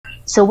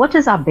So what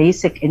is our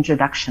basic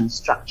introduction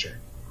structure?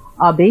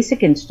 Our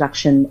basic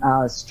introduction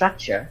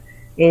structure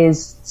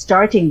is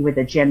starting with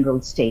a general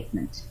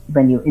statement.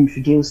 When you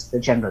introduce the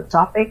general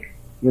topic,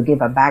 you give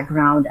a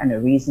background and a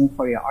reason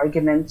for your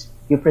argument.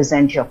 You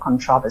present your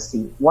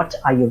controversy. What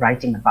are you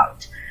writing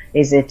about?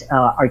 Is it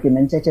an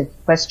argumentative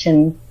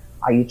question?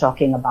 Are you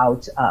talking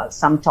about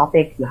some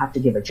topic? You have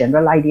to give a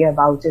general idea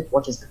about it.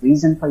 What is the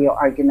reason for your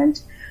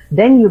argument?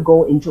 Then you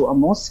go into a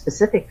more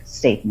specific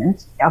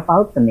statement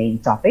about the main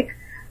topic.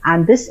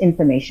 And this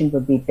information will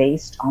be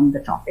based on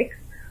the topic.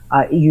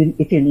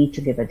 If you need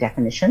to give a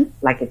definition,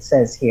 like it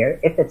says here,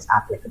 if it's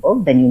applicable,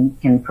 then you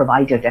can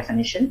provide your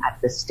definition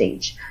at this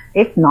stage.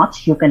 If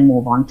not, you can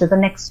move on to the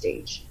next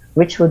stage,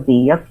 which would be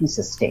your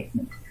thesis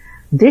statement.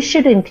 This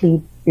should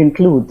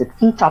include the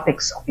key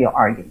topics of your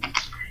argument.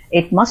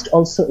 It must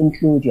also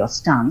include your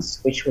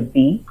stance, which would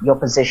be your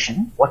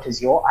position, what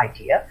is your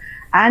idea,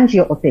 and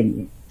your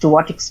opinion. To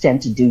what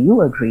extent do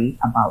you agree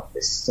about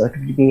this? So it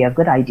would be a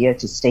good idea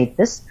to state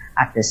this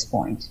at this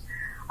point.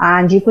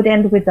 And you could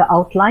end with the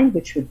outline,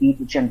 which would be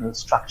the general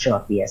structure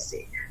of the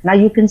essay. Now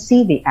you can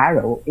see the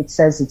arrow, it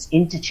says it's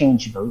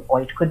interchangeable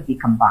or it could be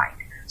combined.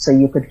 So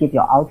you could give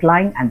your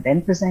outline and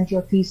then present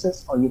your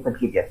thesis, or you could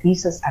give your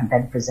thesis and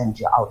then present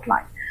your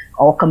outline,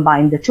 or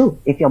combine the two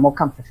if you're more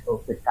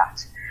comfortable with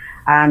that.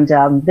 And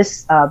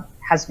this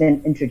has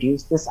been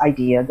introduced, this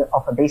idea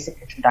of a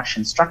basic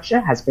introduction structure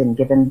has been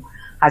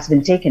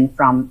taken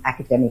from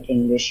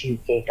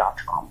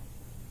academicenglishuk.com.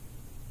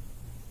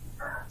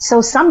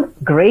 So some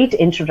great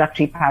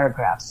introductory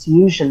paragraphs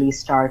usually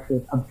start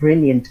with a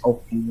brilliant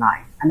opening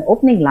line. An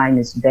opening line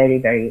is very,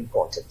 very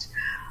important.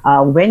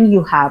 When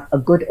you have a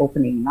good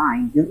opening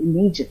line, you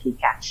immediately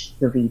catch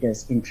the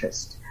reader's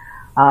interest.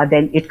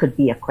 Then it could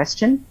be a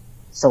question.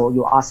 So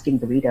you're asking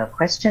the reader a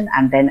question,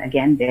 and then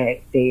again,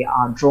 they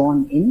are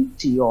drawn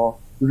into your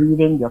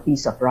reading, your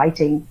piece of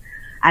writing.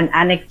 An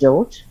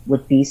anecdote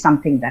would be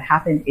something that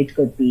happened. It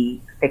could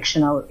be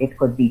fictional, it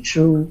could be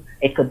true,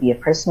 it could be a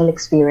personal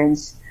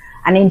experience.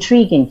 An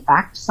intriguing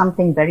fact,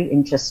 something very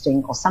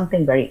interesting or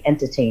something very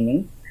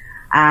entertaining,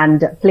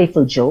 and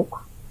playful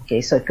joke. Okay,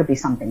 so it could be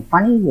something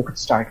funny. You could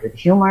start with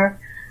humor.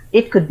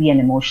 It could be an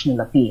emotional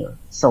appeal.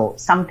 So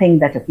something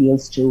that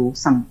appeals to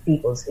some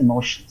people's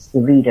emotions, the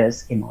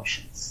reader's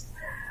emotions.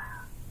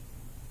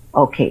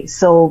 Okay,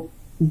 so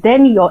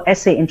then your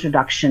essay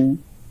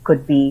introduction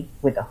could be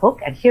with a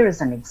hook. And here is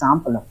an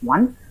example of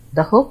one: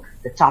 the hook,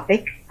 the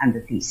topic, and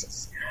the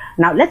thesis.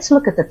 Now let's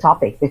look at the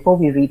topic before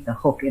we read the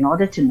hook in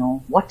order to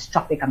know what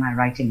topic am I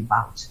writing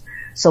about.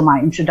 So my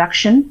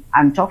introduction,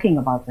 I'm talking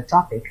about the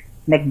topic.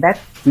 Macbeth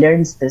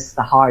learns this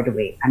the hard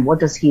way. And what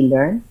does he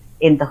learn?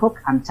 In the hook,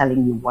 I'm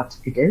telling you what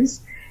it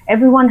is.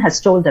 Everyone has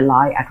told a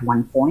lie at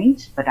one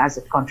point, but as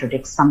it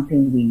contradicts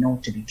something we know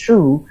to be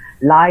true,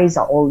 lies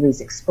are always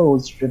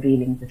exposed,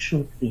 revealing the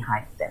truth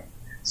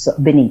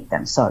beneath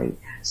them.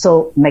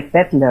 So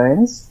Macbeth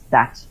learns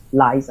that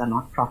lies are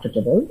not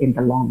profitable in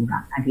the long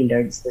run, and he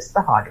learns this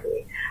the hard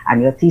way.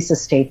 And your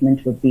thesis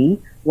statement would be,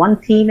 one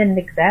theme in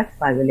Macbeth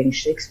by William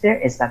Shakespeare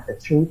is that the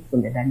truth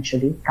will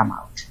eventually come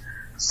out.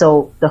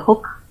 So the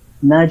hook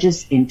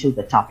merges into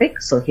the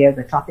topic. So here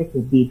the topic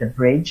will be the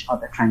bridge or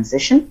the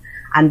transition,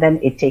 and then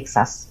it takes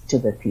us to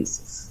the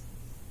thesis.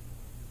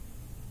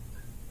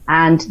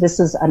 And this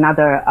is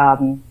another,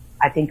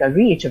 I think, a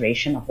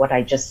reiteration of what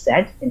I just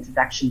said,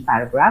 introduction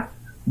paragraph,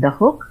 the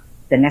hook,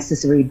 the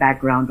necessary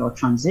background or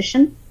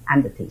transition,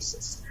 and the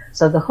thesis.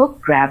 So the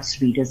hook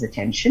grabs readers'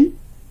 attention.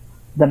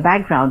 The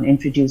background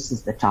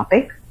introduces the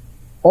topic,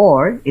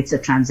 or it's a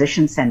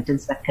transition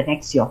sentence that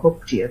connects your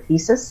hook to your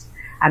thesis.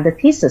 And the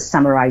thesis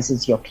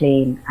summarizes your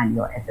claim and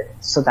your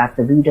evidence so that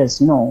the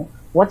readers know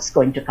what's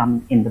going to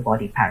come in the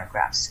body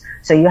paragraphs.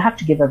 So you have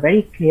to give a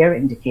very clear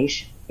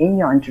indication in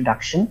your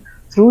introduction,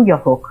 through your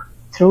hook,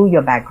 through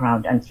your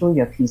background, and through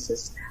your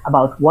thesis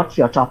about what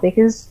your topic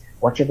is,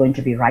 what you're going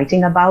to be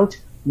writing about,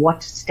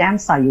 what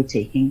stance are you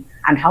taking,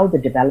 and how the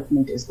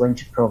development is going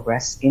to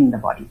progress in the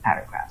body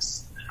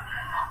paragraphs.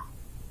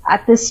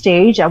 At this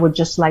stage, I would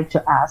just like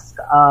to ask,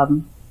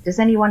 does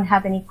anyone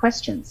have any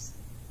questions?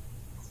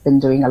 I've been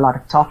doing a lot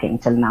of talking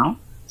till now.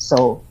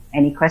 So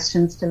any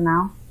questions till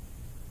now?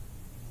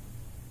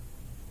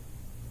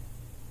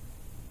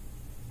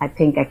 I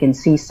think I can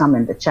see some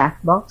in the chat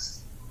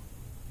box.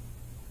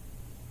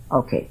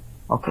 Okay.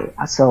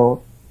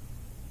 So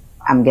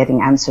I'm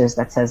getting answers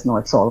that says, no,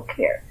 it's all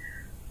clear.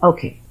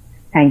 Okay,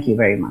 thank you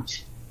very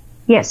much.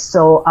 Yes,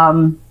 so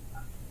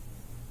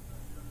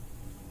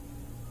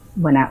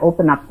when I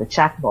open up the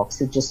chat box,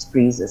 it just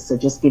freezes. So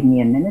just give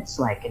me a minute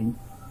so I can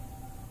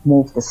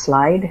move the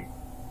slide.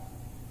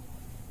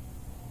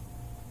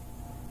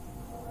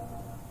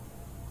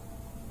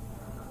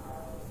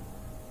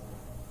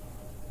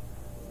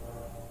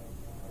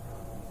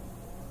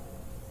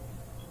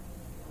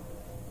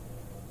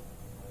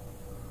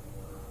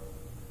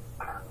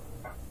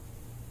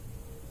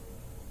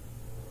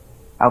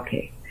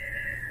 Okay,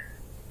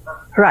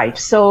 right,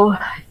 so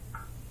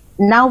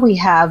now we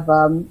have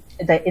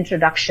the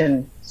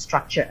introduction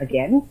structure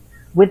again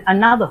with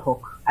another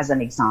hook as an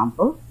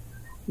example.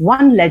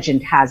 One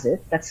legend has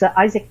it that Sir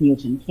Isaac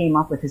Newton came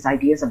up with his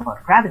ideas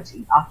about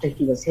gravity after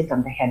he was hit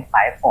on the head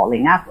by a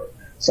falling apple.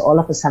 So all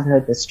of us have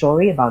heard the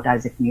story about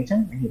Isaac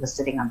Newton when he was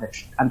sitting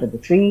under the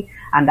tree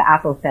and the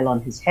apple fell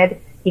on his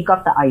head. He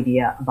got the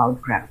idea about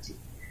gravity.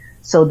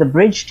 So the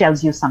bridge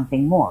tells you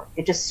something more.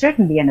 It is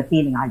certainly an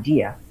appealing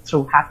idea.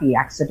 Through happy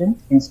accident,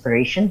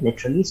 inspiration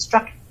literally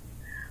struck him.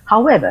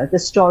 However, the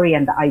story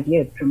and the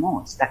idea it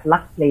promotes, that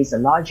luck plays a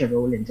larger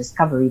role in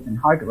discovery than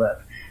hard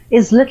work,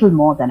 is little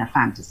more than a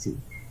fantasy.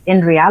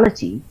 In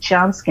reality,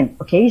 chance can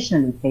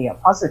occasionally play a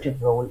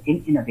positive role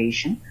in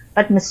innovation,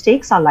 but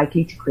mistakes are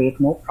likely to create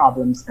more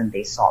problems than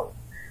they solve.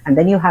 And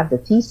then you have the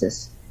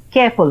thesis.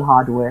 Careful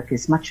hard work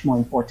is much more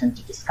important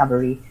to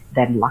discovery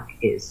than luck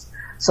is.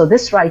 So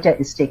this writer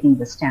is taking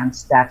the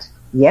stance that,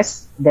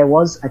 yes, there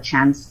was a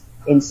chance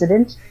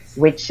incident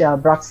which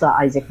brought Sir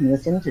Isaac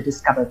Newton to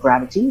discover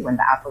gravity when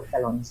the apple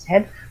fell on his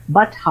head,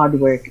 but hard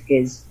work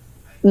is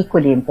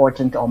equally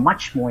important or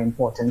much more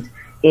important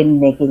in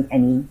making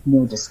any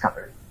new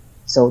discovery.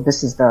 So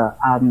this is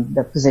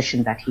the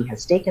position that he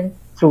has taken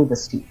through the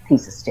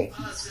thesis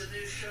statements.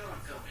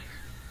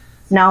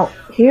 Now,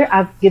 here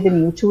I've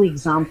given you two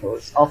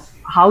examples of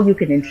how you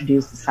can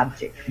introduce the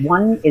subject.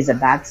 One is a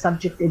bad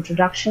subject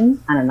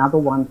introduction, and another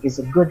one is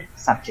a good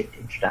subject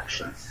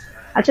introduction.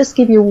 I'll just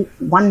give you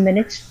 1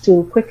 minute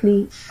to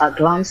quickly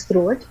glance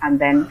through it, and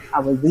then I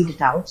will read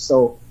it out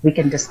so we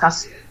can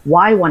discuss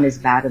why one is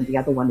bad and the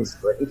other one is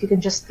good. If you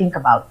can just think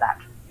about that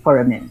for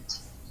a minute.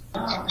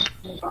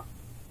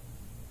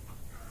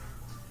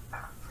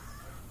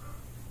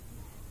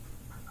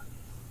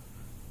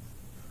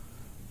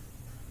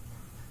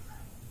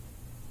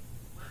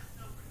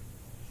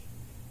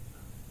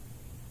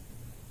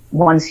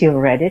 Once you've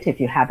read it,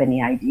 if you have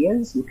any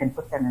ideas, you can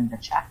put them in the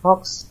chat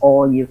box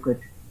or you could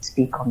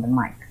speak on the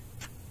mic.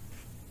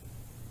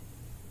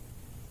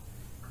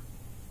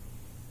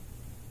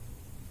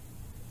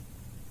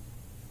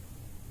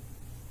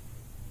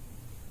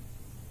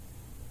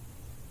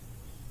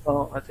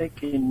 I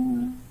think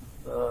in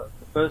the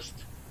first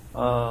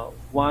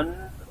one,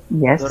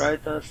 yes, the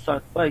writer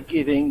starts by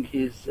giving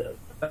his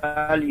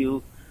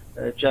value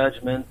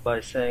judgment by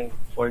saying,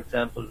 for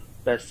example,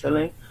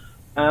 best-selling.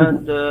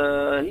 And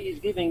he is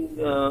giving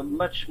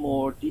much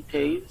more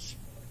details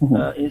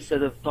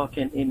instead of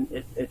talking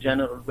in a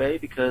general way,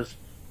 because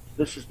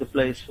this is the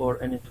place for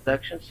an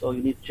introduction, so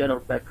you need general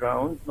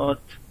background, not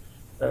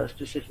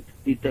specific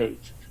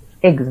details.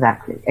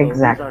 Exactly, so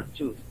exactly. Those are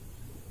two.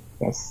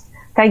 Yes,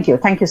 thank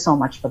you so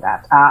much for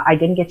that. I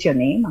didn't get your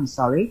name, I'm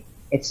sorry.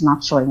 It's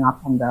not showing up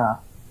on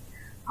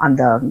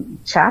the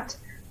chat,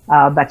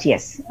 but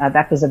yes,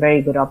 that was a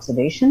very good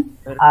observation.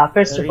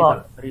 First of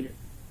all,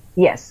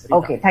 yes.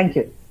 Okay. Thank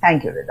you,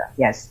 Rida.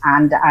 Yes,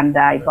 and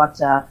I got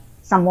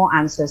some more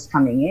answers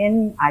coming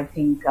in. I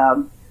think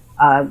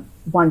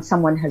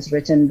someone has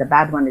written the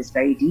bad one is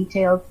very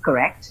detailed.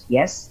 Correct.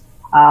 Yes.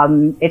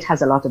 It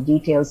has a lot of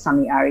details.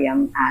 Sami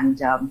Aryam, and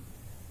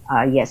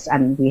yes,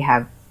 and we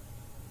have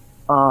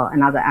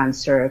another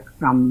answer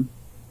from.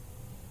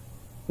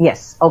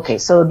 Yes. Okay.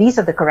 So these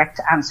are the correct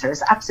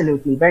answers.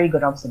 Absolutely, very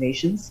good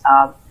observations.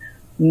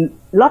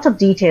 Lot of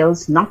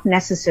details, not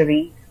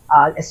necessary.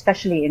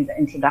 Especially in the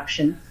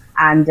introduction,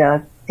 and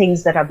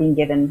things that are being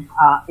given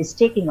is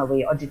taking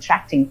away or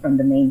detracting from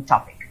the main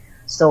topic.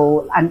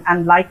 So,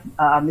 and like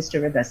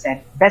Mr. Rida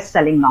said,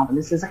 best-selling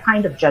novelist is a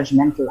kind of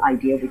judgmental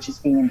idea which is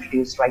being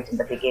introduced right in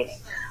the beginning.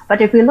 But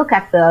if we look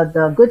at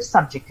the good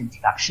subject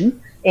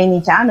introduction,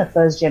 Amy Tan, a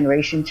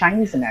first-generation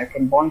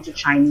Chinese-American born to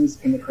Chinese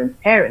immigrant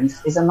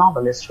parents, is a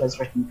novelist who has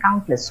written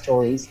countless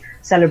stories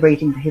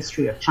celebrating the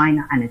history of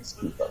China and its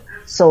people.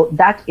 So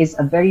that is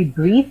a very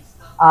brief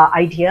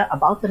idea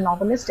about the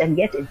novelist, and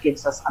yet it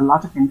gives us a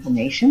lot of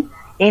information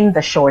in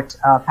the short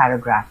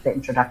paragraph, the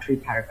introductory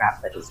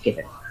paragraph that is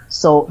given.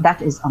 So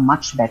that is a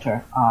much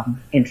better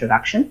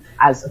introduction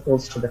as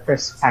opposed to the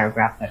first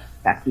paragraph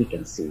that we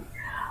can see.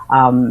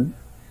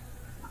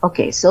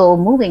 Okay, so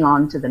moving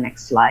on to the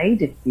next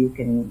slide, if you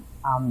can,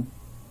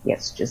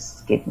 yes,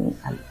 just give me,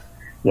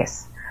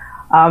 yes.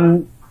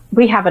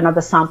 We have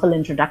another sample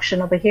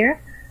introduction over here.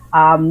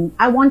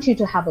 I want you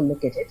to have a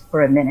look at it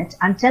for a minute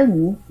and tell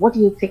me, what do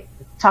you think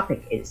the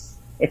topic is?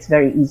 It's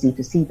very easy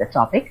to see the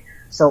topic.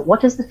 So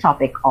what is the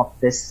topic of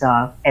this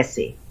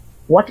essay?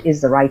 What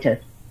is the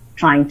writer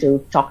trying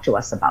to talk to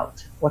us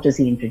about? What is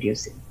he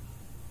introducing?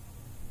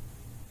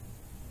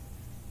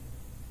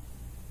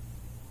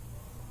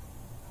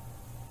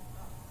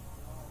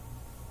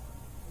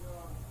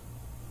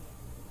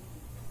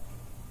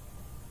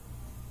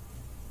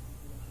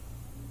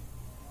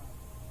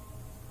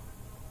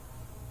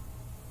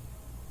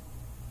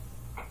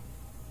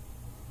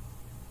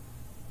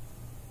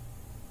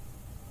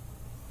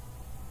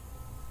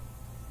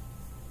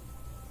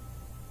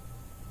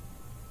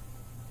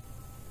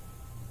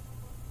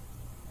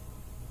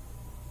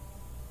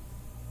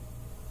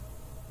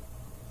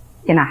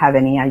 Can I have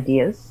any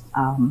ideas?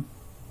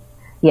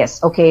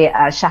 Yes, okay,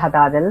 Shahad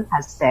Adil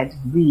has said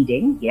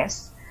reading,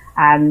 yes.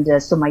 And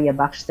Sumaya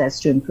Baksh says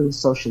to improve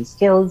social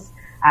skills.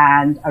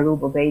 And Arub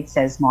Obaid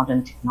says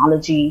modern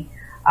technology.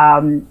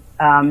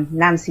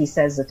 Nancy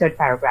says the third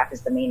paragraph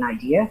is the main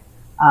idea.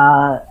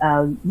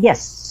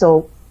 Yes,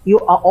 so you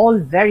are all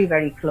very,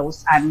 very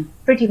close and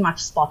pretty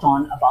much spot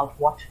on about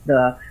what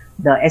the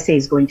essay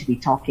is going to be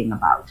talking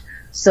about.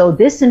 So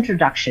this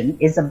introduction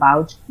is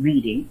about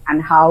reading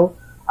and how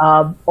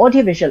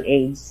audiovisual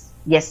aids,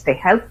 yes, they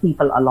help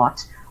people a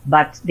lot,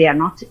 but they are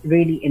not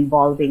really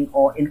involving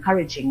or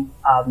encouraging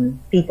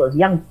people,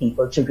 young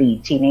people to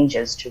read,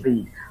 teenagers to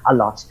read a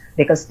lot,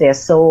 because they're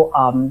so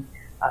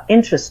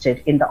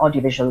interested in the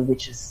audiovisual,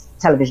 which is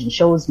television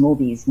shows,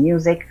 movies,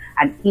 music,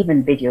 and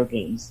even video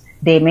games.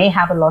 They may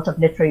have a lot of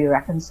literary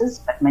references,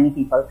 but many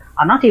people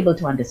are not able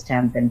to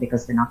understand them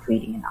because they're not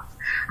reading enough.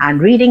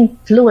 And reading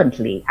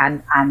fluently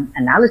and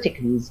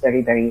analytically is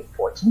very, very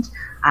important.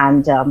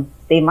 And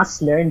they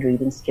must learn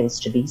reading skills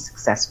to be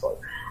successful.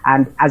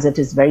 And as it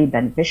is very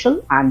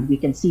beneficial, and we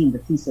can see in the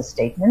thesis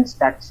statement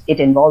that it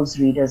involves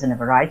readers in a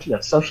variety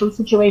of social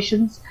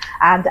situations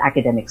and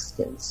academic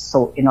skills.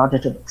 So in order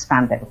to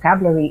expand their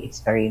vocabulary, it's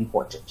very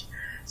important.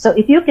 So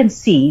if you can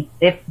see,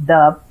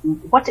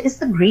 what is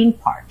the green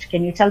part?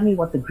 Can you tell me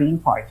what the green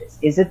part is?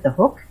 Is it the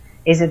hook?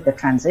 Is it the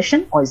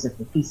transition? Or is it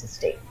the thesis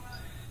statement?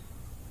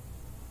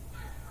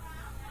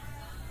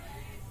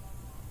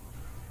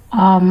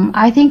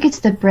 I think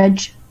it's the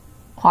bridge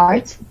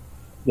part.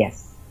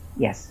 Yes,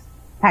 yes.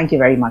 Thank you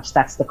very much.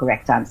 That's the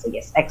correct answer.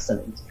 Yes,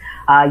 excellent.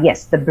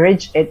 Yes, the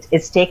bridge,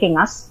 it's taking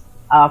us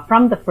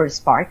from the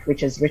first part,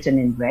 which is written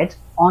in red,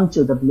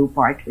 onto the blue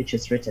part, which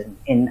is written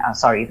in,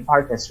 the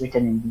part that's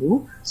written in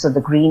blue. So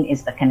the green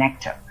is the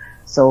connector.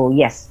 So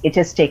yes, it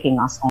is taking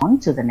us on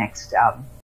to the next